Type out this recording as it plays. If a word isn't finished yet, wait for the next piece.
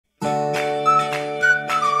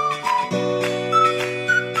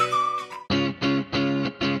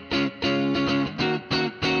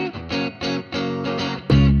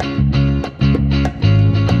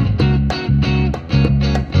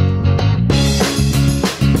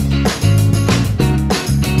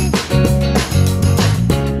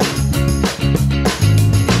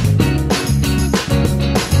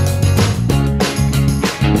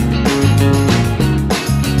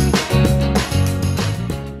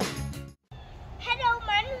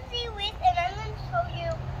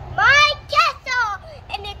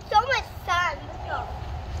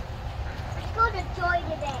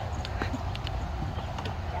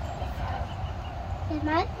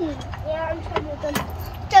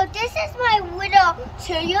So this is my little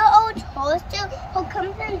 2-year-old toaster who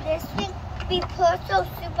comes in this week. We put so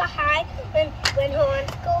super high when her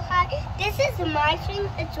arms go high. This is my swing.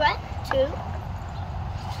 It's wet too.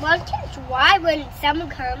 Well, it can dry when summer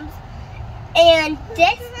comes. And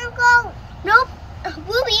this will go. Nope,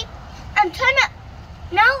 Ruby. I'm trying to.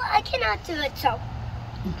 No, I cannot do it. So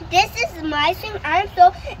this is my swing arm.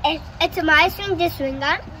 So it's my swing. This swing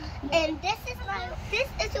arm. And this is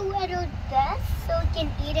a little desk so we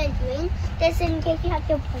can eat and drink. This in case you have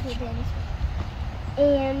to put it in.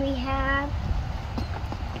 And we have.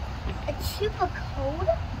 It's super cold.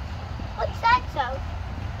 What's that sound?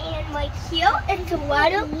 And like here, it's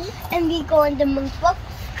water, and we go in the moon book.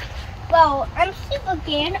 Well, I'm super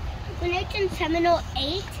scared. When it's in 7 or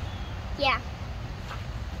 8, yeah.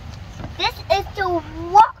 This is the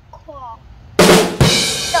rock crawl.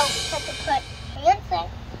 So, have to put hands in.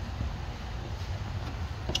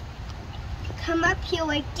 Come up here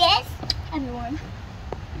like this, everyone.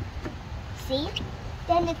 See?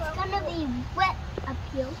 Then it's gonna be wet up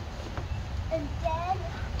here. And then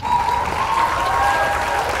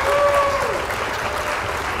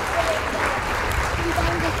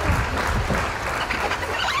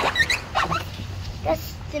this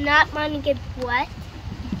did not want to get wet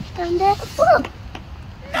down there.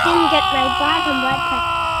 Didn't get my bottom wet.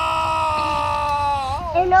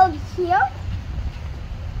 And over here,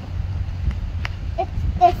 it's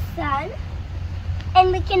the sun.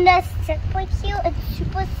 And we can just sit right here. It's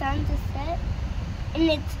super sun to sit.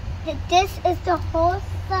 And this is the whole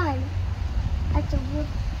sun at the roof.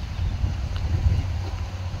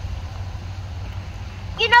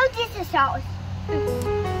 You know this is ours.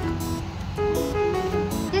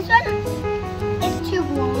 This one is too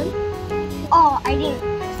warm. Oh, I need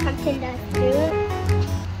something to do.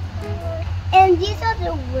 And these are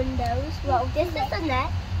the windows. Well, this is the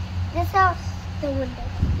net. This is the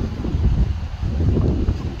windows.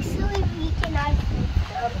 Actually, we cannot see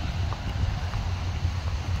them.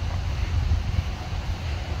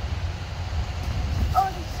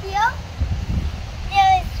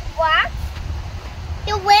 There is wax.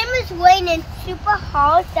 The wind was raining super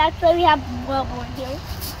hard. That's why we have rubber here.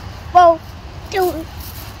 Well,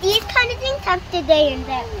 these kind of things have to stay in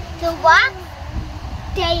there. The wax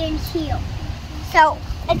stay in here. So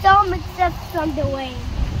it's all mixed up from the rain.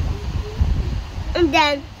 And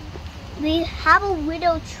then we have a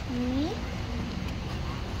little tree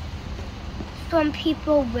some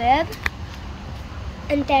people live.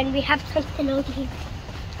 And then we have something over here.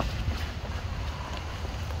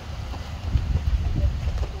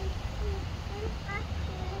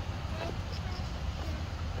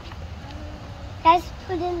 Let's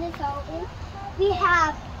put in this oven. We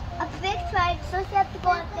have a big tray, so you have to go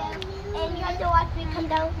up there, and you have to watch me come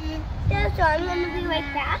down there. So I'm gonna be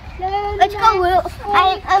right back. Let's go.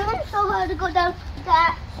 I'm gonna show her how to go down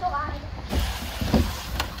that slide.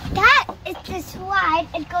 That is the slide.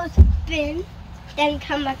 It goes spin, then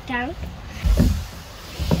come back down.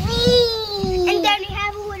 Whee! And then we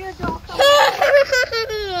have a little door.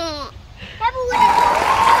 Have a little door.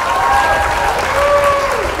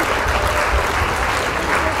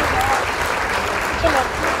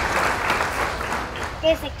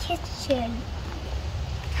 There's a kitchen.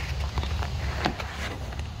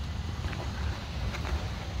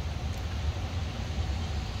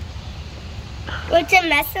 What's a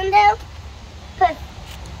mess in there? Because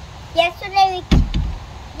yesterday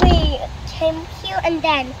we came here and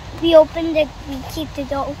then we keep the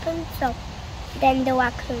door open, so then the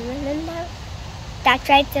raccoon went in there. That's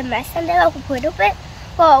right, it's a mess in there a little bit.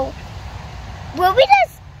 Well, we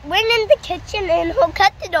just went in the kitchen and we'll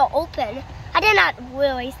cut the door open. I did not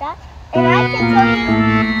realize that. And I can show you,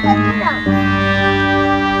 look it up.